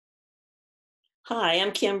Hi,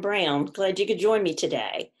 I'm Kim Brown. Glad you could join me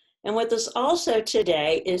today. And with us also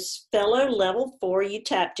today is fellow Level 4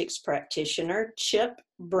 Eutaptics practitioner Chip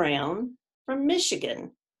Brown from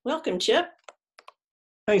Michigan. Welcome, Chip.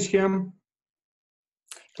 Thanks, Kim.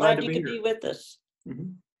 Glad Glad to you be could here. be with us.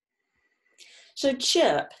 Mhm. So,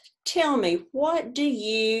 Chip, tell me, what do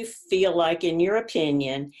you feel like, in your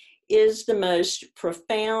opinion, is the most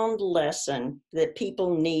profound lesson that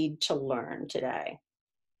people need to learn today?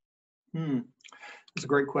 That's a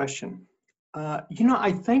great question.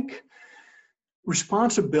 I think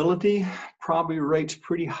responsibility probably rates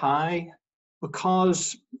pretty high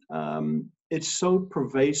because it's so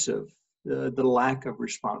pervasive, the lack of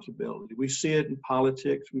responsibility. We see it in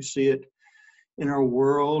politics, we see it in our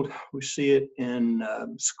world, we see it in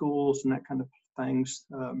schools and that kind of things.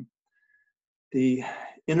 The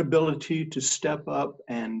inability to step up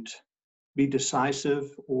and be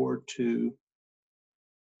decisive or to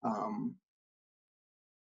um,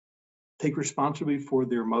 take responsibility for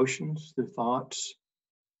their emotions, their thoughts,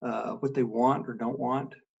 what they want or don't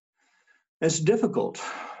want. It's difficult.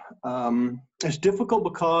 It's difficult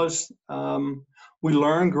because we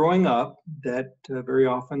learn growing up that very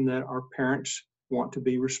often that our parents want to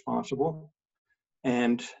be responsible.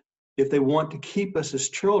 And if they want to keep us as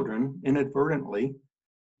children inadvertently,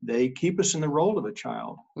 they keep us in the role of a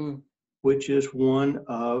child, which is one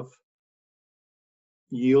of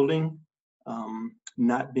yielding,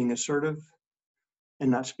 not being assertive, and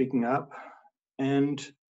not speaking up. And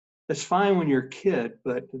it's fine when you're a kid,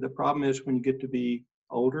 but the problem is when you get to be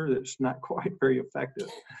older, that's not quite very effective.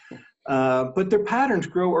 But their patterns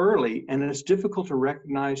grow early, and it's difficult to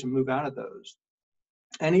recognize and move out of those.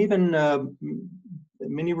 And even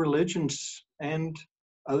many religions and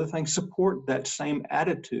other things support that same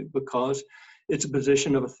attitude because it's a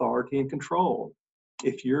position of authority and control.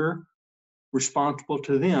 If you're responsible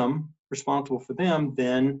for them,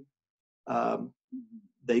 then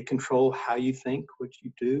they control how you think, what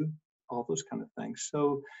you do, all those kind of things.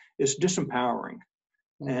 So it's disempowering.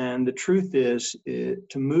 And the truth is,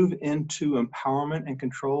 to move into empowerment and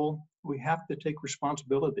control, we have to take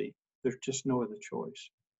responsibility. There's just no other choice.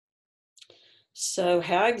 So,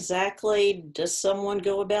 how exactly does someone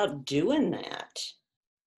go about doing that?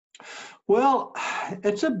 Well,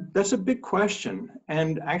 that's a big question.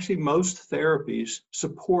 And actually, most therapies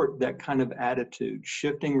support that kind of attitude,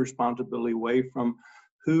 shifting responsibility away from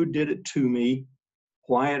who did it to me,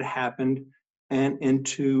 why it happened, and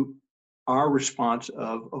into our response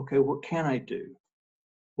of, okay, what can I do?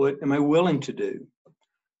 What am I willing to do?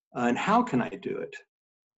 And how can I do it?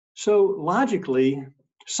 So logically,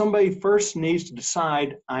 somebody first needs to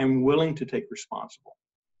decide, I'm willing to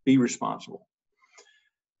be responsible.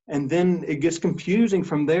 And then it gets confusing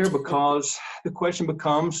from there because the question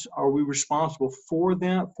becomes, are we responsible for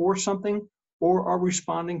something, or are we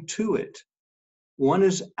responding to it? One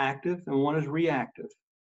is active and one is reactive.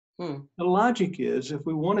 The logic is, if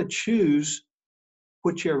we want to choose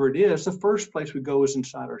whichever it is, the first place we go is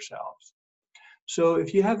inside ourselves. So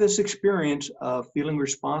if you have this experience of feeling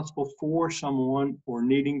responsible for someone or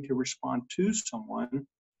needing to respond to someone,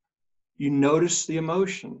 you notice the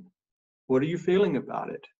emotion. What are you feeling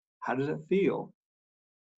about it? How does it feel?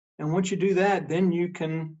 And once you do that, then you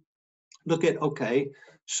can look at, okay,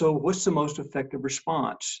 so what's the most effective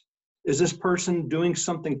response? Is this person doing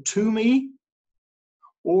something to me,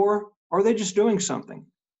 or are they just doing something?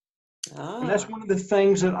 And that's one of the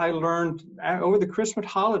things that I learned over the Christmas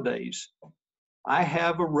holidays. I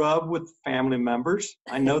have a rub with family members.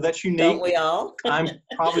 I know that's unique. Don't we all? I'm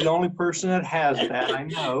probably the only person that has that, I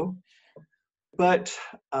know. But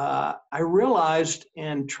I realized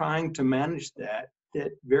in trying to manage that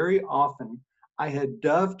very often I had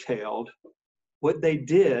dovetailed what they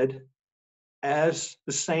did as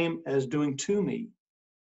the same as doing to me.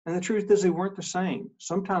 And the truth is, they weren't the same.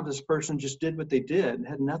 Sometimes this person just did what they did and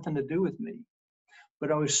had nothing to do with me.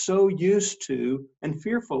 But I was so used to and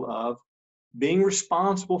fearful of being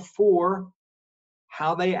responsible for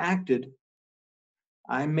how they acted.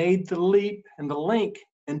 I made the leap and the link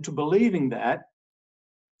into believing that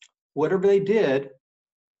whatever they did,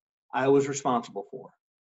 I was responsible for.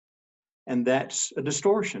 And that's a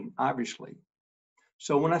distortion, obviously.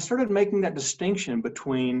 So when I started making that distinction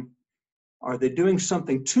between, are they doing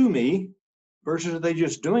something to me versus are they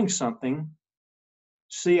just doing something?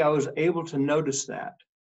 See, I was able to notice that.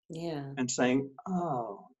 Yeah. And saying,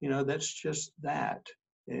 oh, that's just that.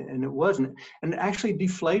 And it wasn't. And it actually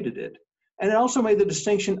deflated it. And it also made the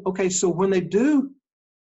distinction, okay, so when they do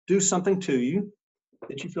something to you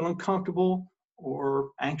that you feel uncomfortable or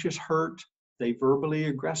anxious, hurt, they verbally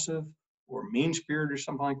aggressive or mean-spirited or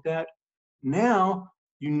something like that, now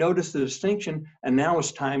You notice the distinction, and now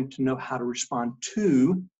it's time to know how to respond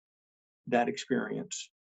to that experience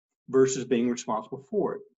versus being responsible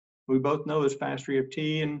for it. We both know as Fast EFT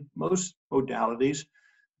and most modalities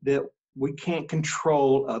that we can't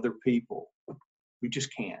control other people. We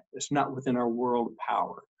just can't. It's not within our world of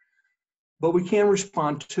power. But we can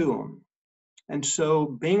respond to them. And so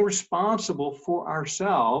being responsible for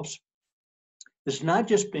ourselves is not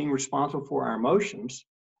just being responsible for our emotions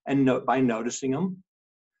and by noticing them.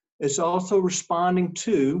 It's also responding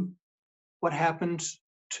to what happens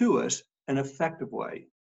to us in an effective way.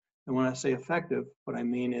 And when I say effective, what I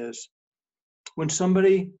mean is when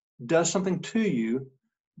somebody does something to you,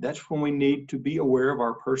 that's when we need to be aware of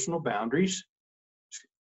our personal boundaries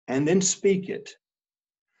and then speak it.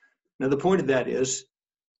 Now, the point of that is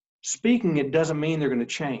speaking it doesn't mean they're going to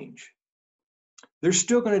change. They're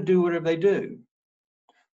still going to do whatever they do,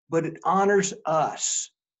 but it honors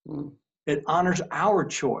us. It honors our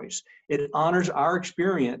choice. It honors our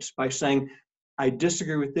experience by saying, I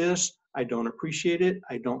disagree with this. I don't appreciate it.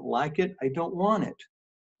 I don't like it. I don't want it.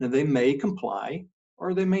 Now, they may comply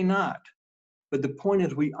or they may not. But the point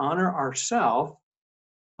is we honor ourselves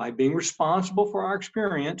by being responsible for our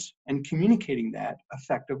experience and communicating that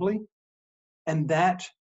effectively. And that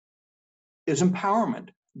is empowerment.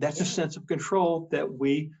 That's a sense of control that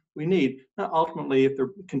we need. Now, ultimately, if they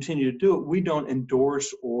continue to do it, we don't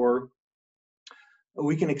endorse or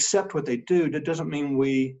we can accept what they do. That doesn't mean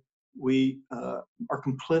we are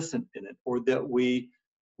complicit in it or that we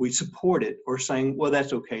support it or saying, well,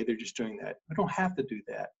 that's okay, they're just doing that. We don't have to do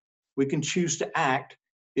that. We can choose to act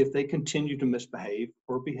if they continue to misbehave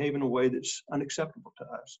or behave in a way that's unacceptable to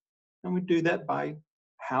us. And we do that by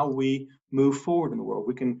how we move forward in the world.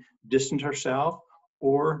 We can distance ourselves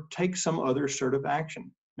or take some other assertive action.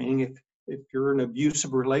 Meaning if you're in an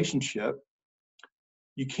abusive relationship,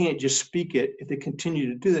 you can't just speak it. If they continue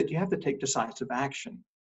to do that, you have to take decisive action.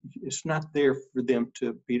 It's not there for them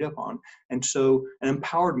to beat up on. And so an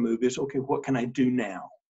empowered move is, okay, what can I do now?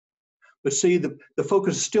 But see, the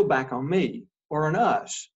focus is still back on me or on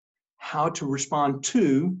us, how to respond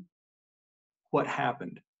to what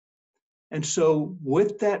happened. And so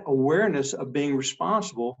with that awareness of being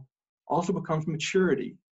responsible also becomes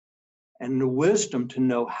maturity and the wisdom to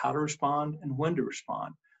know how to respond and when to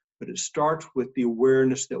respond. But it starts with the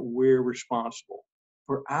awareness that we're responsible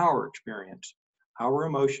for our experience, our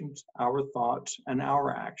emotions, our thoughts, and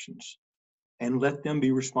our actions, and let them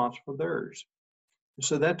be responsible for theirs.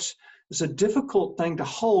 So it's a difficult thing to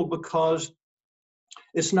hold because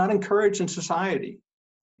it's not encouraged in society.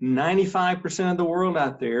 95% of the world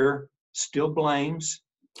out there still blames,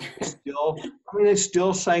 they're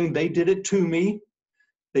still saying they did it to me.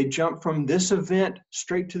 They jump from this event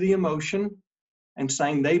straight to the emotion and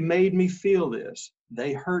saying they made me feel this,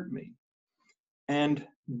 they hurt me. And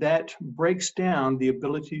that breaks down the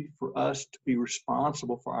ability for us to be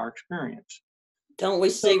responsible for our experience. Don't we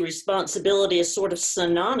see responsibility as sort of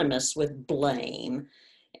synonymous with blame?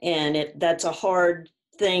 And that's a hard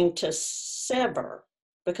thing to sever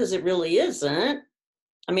because it really isn't.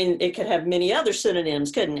 I mean, it could have many other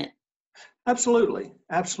synonyms, couldn't it? Absolutely.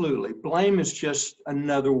 Absolutely. Blame is just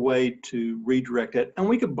another way to redirect it. And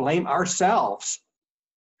we could blame ourselves.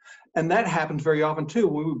 And that happens very often too.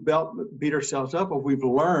 We beat ourselves up or we've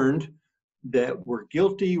learned that we're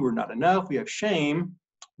guilty, we're not enough, we have shame.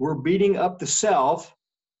 We're beating up the self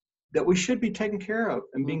that we should be taking care of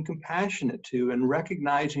and being compassionate to and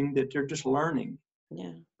recognizing that they're just learning.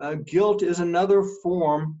 Yeah. Guilt is another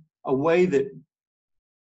form, a way that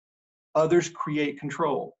others create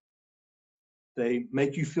control. They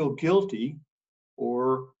make you feel guilty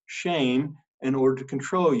or shame in order to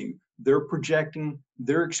control you. They're projecting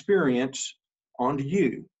their experience onto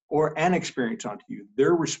you or an experience onto you.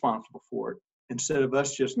 They're responsible for it instead of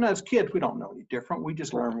us just, no, as kids, we don't know any different. We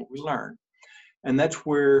just learn what we learn. And that's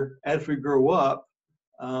where, as we grow up,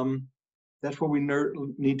 that's where we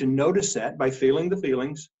need to notice that by feeling the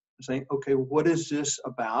feelings and saying, okay, what is this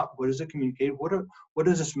about? What does it communicate? What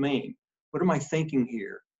does this mean? What am I thinking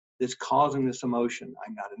here that's causing this emotion?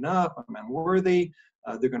 I'm not enough. I'm unworthy.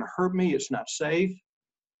 They're going to hurt me. It's not safe.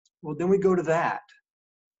 Well, then we go to that,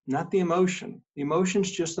 not the emotion. The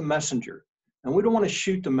emotion's just the messenger. And we don't want to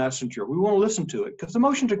shoot the messenger. We want to listen to it because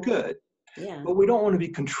emotions are good. Yeah. But we don't want to be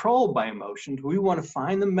controlled by emotions. We want to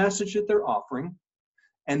find the message that they're offering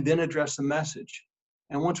and then address the message.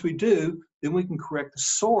 And once we do, then we can correct the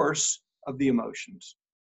source of the emotions,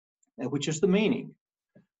 which is the meaning.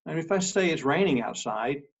 And if I say it's raining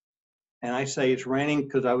outside and I say it's raining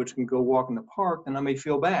because I was going to go walk in the park, then I may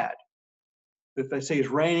feel bad. But if I say it's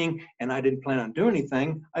raining and I didn't plan on doing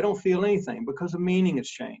anything, I don't feel anything because the meaning has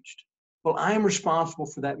changed. Well, I am responsible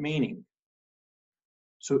for that meaning.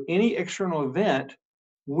 So any external event,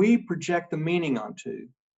 we project the meaning onto.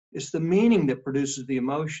 It's the meaning that produces the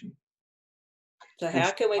emotion. So And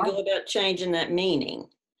how can we go about changing that meaning?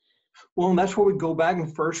 well, that's where we go back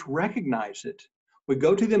and first recognize it. We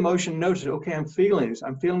go to the emotion, notice it. Okay, I'm feeling this.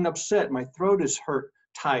 I'm feeling upset. My throat is hurt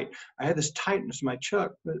tight. I have this tightness in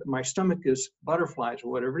my stomach is butterflies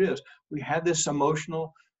or whatever it is. We have this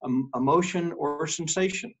emotional emotion or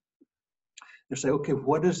sensation. And say, okay,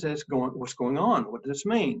 what's going on? What does this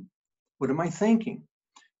mean? What am I thinking?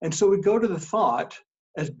 And so we go to the thought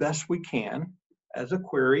as best we can as a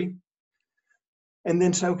query, and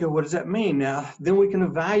then say, okay, what does that mean? Now, then we can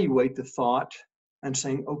evaluate the thought and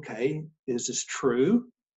saying, okay, is this true?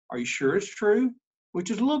 Are you sure it's true?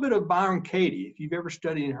 Which is a little bit of Byron Katie, if you've ever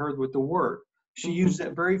studied and heard with the word. She used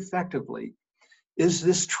that very effectively. Is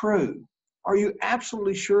this true? Are you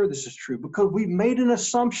absolutely sure this is true? Because we've made an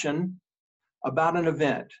assumption about an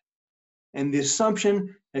event, and the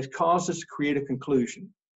assumption has caused us to create a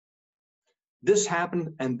conclusion. This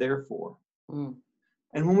happened, and therefore.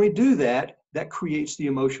 And when we do that, that creates the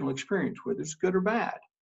emotional experience, whether it's good or bad.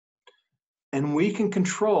 And we can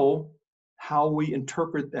control how we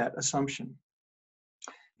interpret that assumption.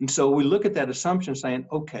 And so we look at that assumption saying,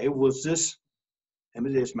 okay, is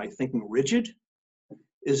my thinking rigid?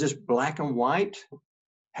 Is this black and white?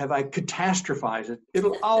 Have I catastrophized it?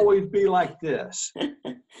 It'll always be like this.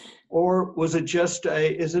 Or is it just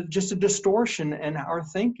a distortion in our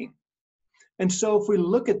thinking? And so if we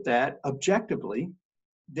look at that objectively,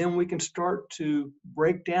 then we can start to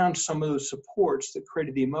break down some of those supports that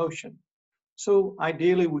created the emotion. So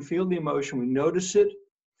ideally, we feel the emotion, we notice it.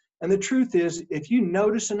 And the truth is, if you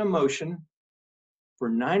notice an emotion for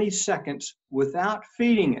 90 seconds without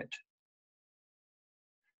feeding it,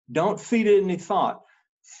 don't feed it any thought.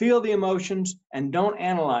 Feel the emotions and don't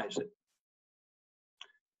analyze it.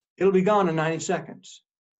 It'll be gone in 90 seconds.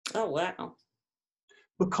 Oh, wow.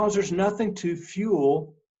 Because there's nothing to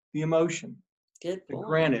fuel the emotion. Good point.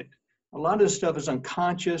 Granted, a lot of this stuff is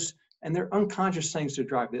unconscious, and they're unconscious things to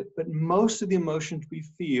drive it. But most of the emotions we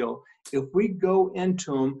feel, if we go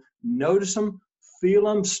into them, notice them, feel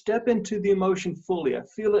them, step into the emotion fully. I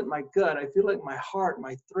feel it in my gut. I feel it in my heart,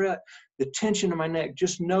 my throat, the tension in my neck.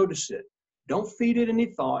 Just notice it. Don't feed it any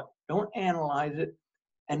thought. Don't analyze it.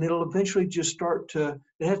 And it'll eventually just it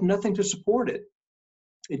has nothing to support it.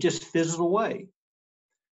 It just fizzles away.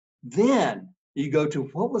 Then you go to,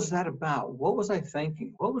 what was that about? What was I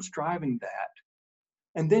thinking? What was driving that?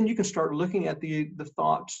 And then you can start looking at the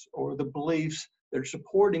thoughts or the beliefs that are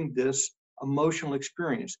supporting this emotional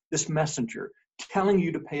experience, this messenger telling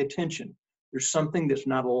you to pay attention. There's something that's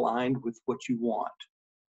not aligned with what you want,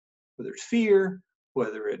 whether it's fear,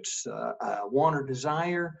 whether it's want or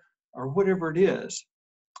desire, or whatever it is.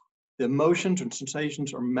 The emotions and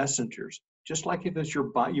sensations are messengers. Just like if it's your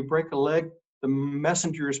body, you break a leg, the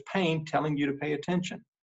messenger is pain telling you to pay attention.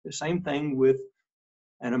 The same thing with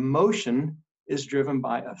an emotion is driven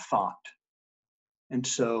by a thought. And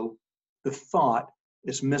so the thought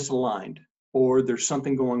is misaligned, or there's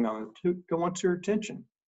something going on to want your attention.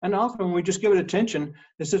 And often when we just give it attention,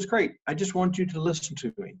 it says, great, I just want you to listen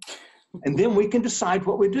to me. And then we can decide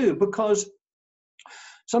what we do, because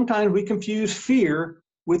sometimes we confuse fear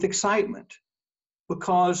with excitement,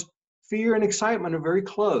 because fear and excitement are very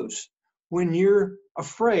close. When you're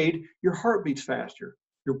afraid, your heart beats faster,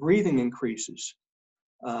 your breathing increases,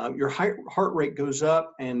 your heart rate goes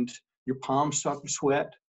up, and your palms start to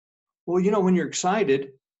sweat. Well, when you're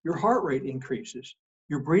excited, your heart rate increases,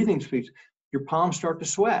 your breathing speeds, your palms start to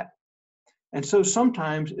sweat. And so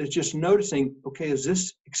sometimes it's just noticing, okay, is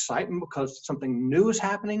this excitement because something new is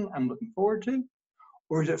happening I'm looking forward to?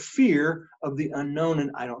 Or is it fear of the unknown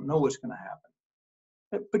and I don't know what's going to happen?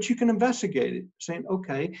 But you can investigate it, saying,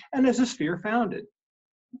 okay, and is this fear founded?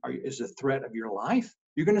 Is it a threat of your life?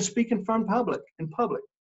 You're going to speak in public.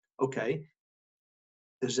 Okay,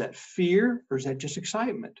 is that fear or is that just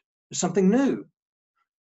excitement? Is something new?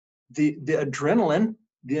 The adrenaline,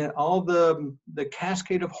 all the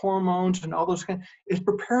cascade of hormones and all those is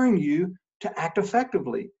preparing you to act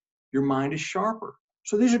effectively. Your mind is sharper.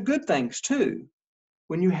 So these are good things too.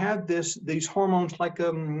 When you have these hormones like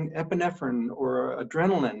epinephrine or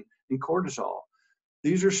adrenaline and cortisol,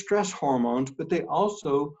 these are stress hormones, but they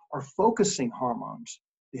also are focusing hormones.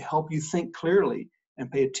 They help you think clearly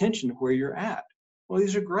and pay attention to where you're at. Well,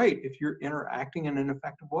 these are great if you're interacting in an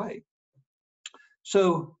effective way.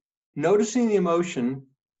 So noticing the emotion,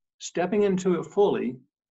 stepping into it fully,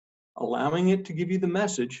 allowing it to give you the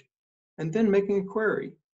message, and then making a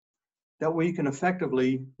query. That way you can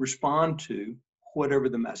effectively respond to whatever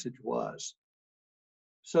the message was.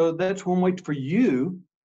 So that's one way for you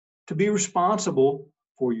to be responsible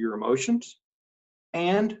for your emotions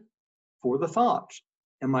and for the thoughts.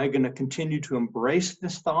 Am I going to continue to embrace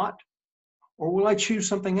this thought, or will I choose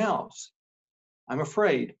something else? I'm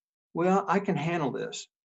afraid. Well, I can handle this,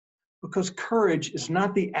 because courage is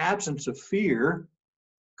not the absence of fear.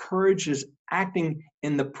 Courage is acting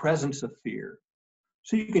in the presence of fear.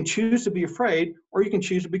 So you can choose to be afraid, or you can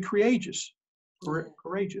choose to be courageous.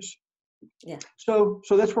 Courageous. Yeah. So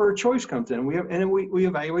that's where our choice comes in. We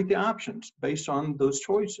evaluate the options based on those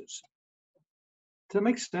choices. Does that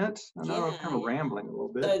make sense? I know I'm kind of rambling a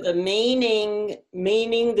little bit. So the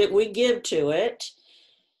meaning that we give to it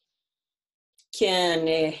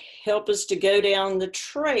can help us to go down the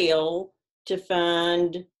trail to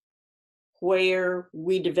find where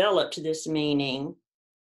we developed this meaning.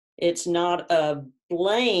 It's not a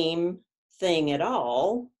blame thing at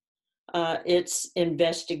all. It's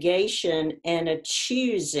investigation and a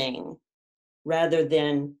choosing, rather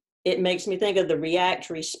than, it makes me think of the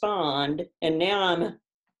react respond, and now I'm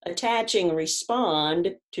attaching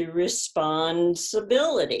respond to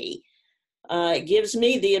responsibility. It gives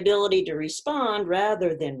me the ability to respond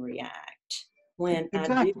rather than react when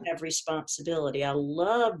Exactly. I do have responsibility. I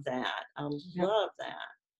love that. I love that.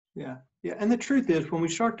 Yeah. And the truth is, when we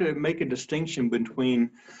start to make a distinction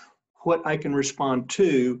between what I can respond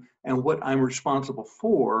to and what I'm responsible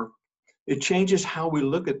for, it changes how we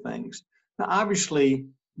look at things. Now, obviously,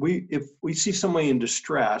 if we see somebody in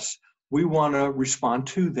distress, we want to respond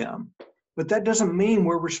to them. But that doesn't mean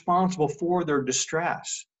we're responsible for their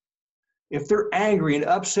distress. If they're angry and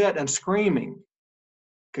upset and screaming,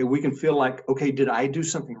 okay, we can feel like, okay, did I do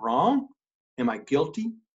something wrong? Am I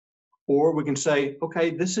guilty? Or we can say, okay,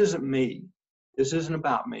 this isn't me. This isn't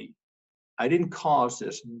about me. I didn't cause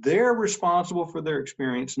this. They're responsible for their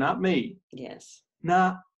experience, not me. Yes.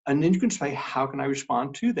 And then you can say, how can I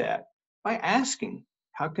respond to that? By asking,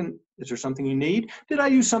 is there something you need? Did I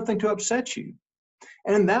use something to upset you?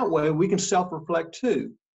 And in that way, we can self-reflect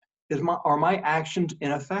too. Are my actions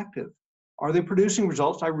ineffective? Are they producing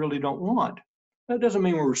results I really don't want? That doesn't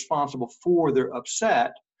mean we're responsible for their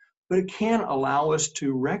upset, but it can allow us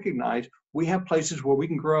to recognize we have places where we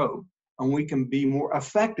can grow and we can be more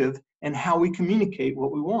effective in how we communicate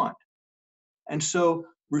what we want. And so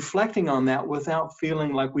reflecting on that without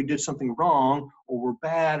feeling like we did something wrong or we're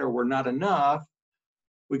bad or we're not enough,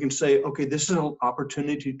 we can say, okay, this is an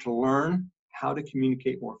opportunity to learn how to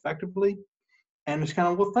communicate more effectively. And it's kind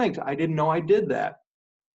of, well, thanks. I didn't know I did that.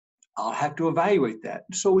 I'll have to evaluate that.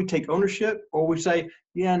 So we take ownership, or we say,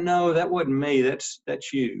 yeah, no, that wasn't me. That's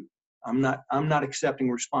you. I'm not accepting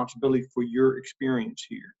responsibility for your experience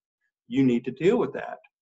here. You need to deal with that.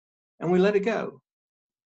 And we let it go.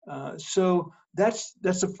 So that's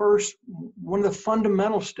the first, one of the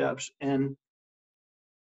fundamental steps in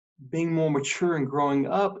being more mature and growing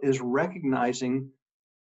up is recognizing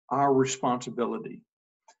our responsibility.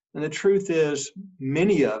 And the truth is,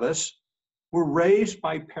 many of us were raised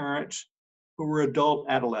by parents who were adult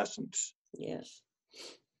adolescents. Yes.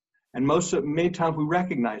 And many times we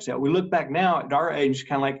recognize that. We look back now at our age,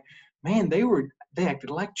 kind of like, man, they acted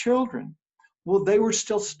like children. Well, they were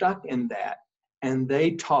still stuck in that, and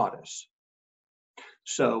they taught us.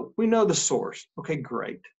 So we know the source. Okay,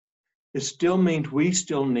 great. It still means we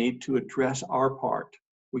still need to address our part.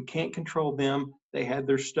 We can't control them. They had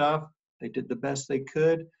their stuff. They did the best they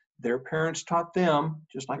could. Their parents taught them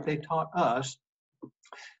just like they taught us.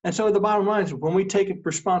 And so the bottom line is, when we take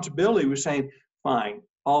responsibility, we're saying, fine,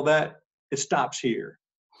 all that, it stops here.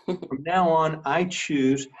 From now on, I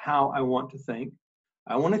choose how I want to think.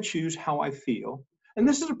 I want to choose how I feel. And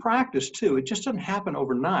this is a practice too. It just doesn't happen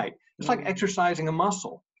overnight. It's like exercising a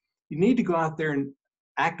muscle. You need to go out there and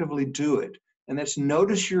actively do it. And that's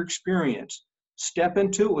notice your experience. Step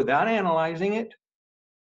into it without analyzing it.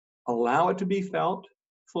 Allow it to be felt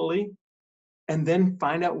fully. And then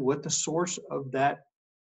find out what the source of that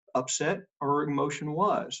upset or emotion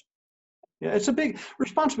was. Yeah, it's a big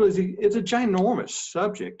responsibility. It's a ginormous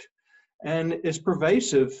subject, and it's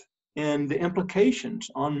pervasive in the implications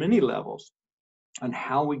on many levels on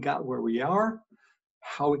how we got where we are,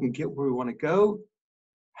 how we can get where we want to go,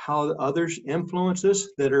 how others influence us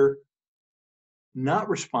that are not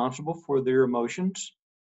responsible for their emotions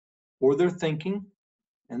or their thinking.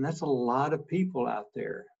 And that's a lot of people out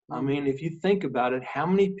there. I mean, if you think about it, how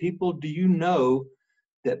many people do you know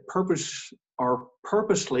that are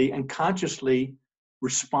purposely and consciously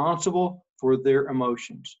responsible for their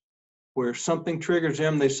emotions? Where something triggers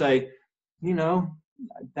them, they say, you know,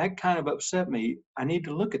 that kind of upset me. I need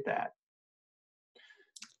to look at that.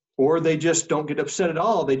 or they just don't get upset at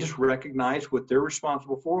all. They just recognize what they're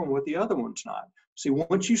responsible for and what the other one's not. See,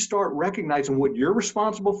 once you start recognizing what you're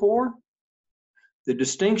responsible for, the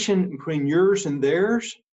distinction between yours and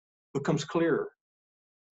theirs becomes clearer.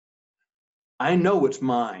 I know it's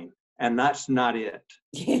mine, and that's not it.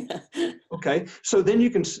 Yeah. Okay, so then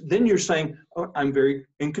you're saying, oh, I'm very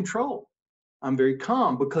in control. I'm very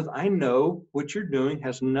calm because I know what you're doing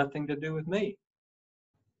has nothing to do with me.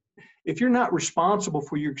 If you're not responsible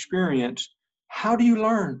for your experience, how do you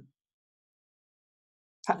learn?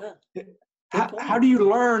 How do you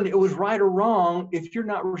learn it was right or wrong if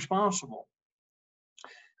you're not responsible?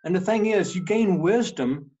 And the thing is, you gain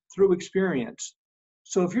wisdom through experience.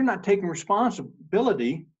 So if you're not taking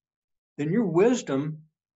responsibility, then your wisdom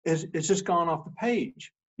is just gone off the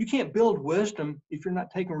page. You can't build wisdom if you're not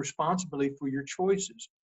taking responsibility for your choices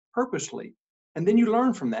purposely. And then you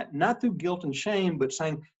learn from that, not through guilt and shame, but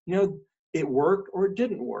saying, you know, it worked or it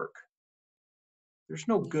didn't work. There's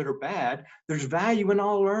no good or bad. There's value in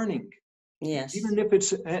all learning. Yes. Even if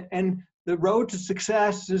it's, and the road to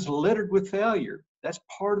success is littered with failure. That's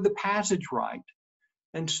part of the passage, right?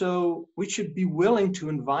 And so we should be willing to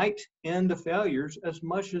invite in the failures as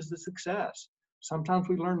much as the success. Sometimes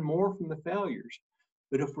we learn more from the failures.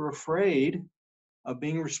 But if we're afraid of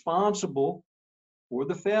being responsible for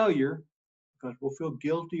the failure because we'll feel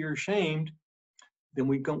guilty or ashamed, then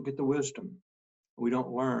we don't get the wisdom. We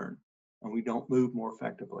don't learn, and we don't move more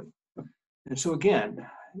effectively. And so again,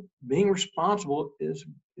 being responsible is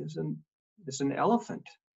an elephant.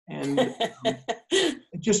 And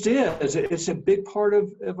it just is. It's a big part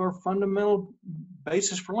of our fundamental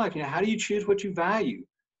basis for life. You know, how do you choose what you value?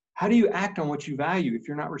 How do you act on what you value if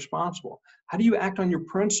you're not responsible? How do you act on your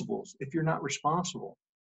principles if you're not responsible?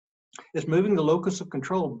 It's moving the locus of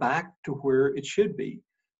control back to where it should be.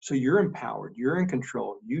 So you're empowered, you're in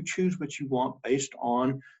control. You choose what you want based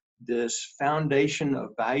on this foundation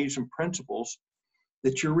of values and principles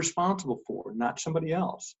that you're responsible for, not somebody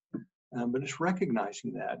else. But it's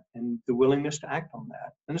recognizing that and the willingness to act on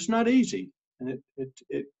that. And it's not easy. And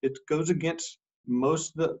it goes against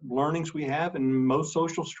most of the learnings we have in most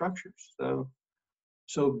social structures.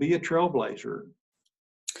 So be a trailblazer.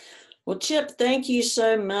 Well, Chip, thank you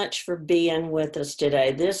so much for being with us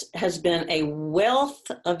today. This has been a wealth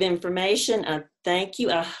of information. I thank you.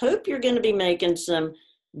 I hope you're going to be making some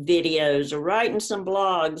videos or writing some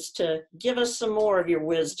blogs to give us some more of your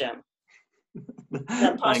wisdom. Is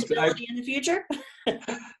that a possibility in the future?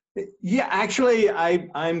 Yeah, actually,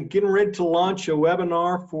 I'm getting ready to launch a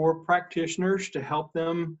webinar for practitioners to help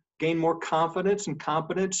them gain more confidence and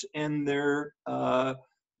competence in their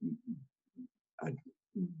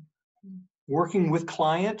working with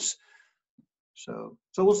clients. So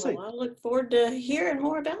we'll see. Well, I look forward to hearing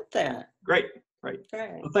more about that. Great.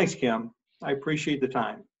 Well, thanks, Kim. I appreciate the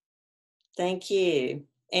time. Thank you.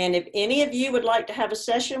 And if any of you would like to have a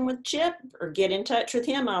session with Chip or get in touch with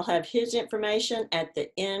him, I'll have his information at the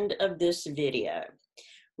end of this video.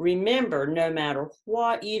 Remember, no matter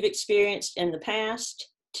what you've experienced in the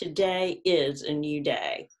past, today is a new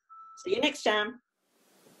day. See you next time.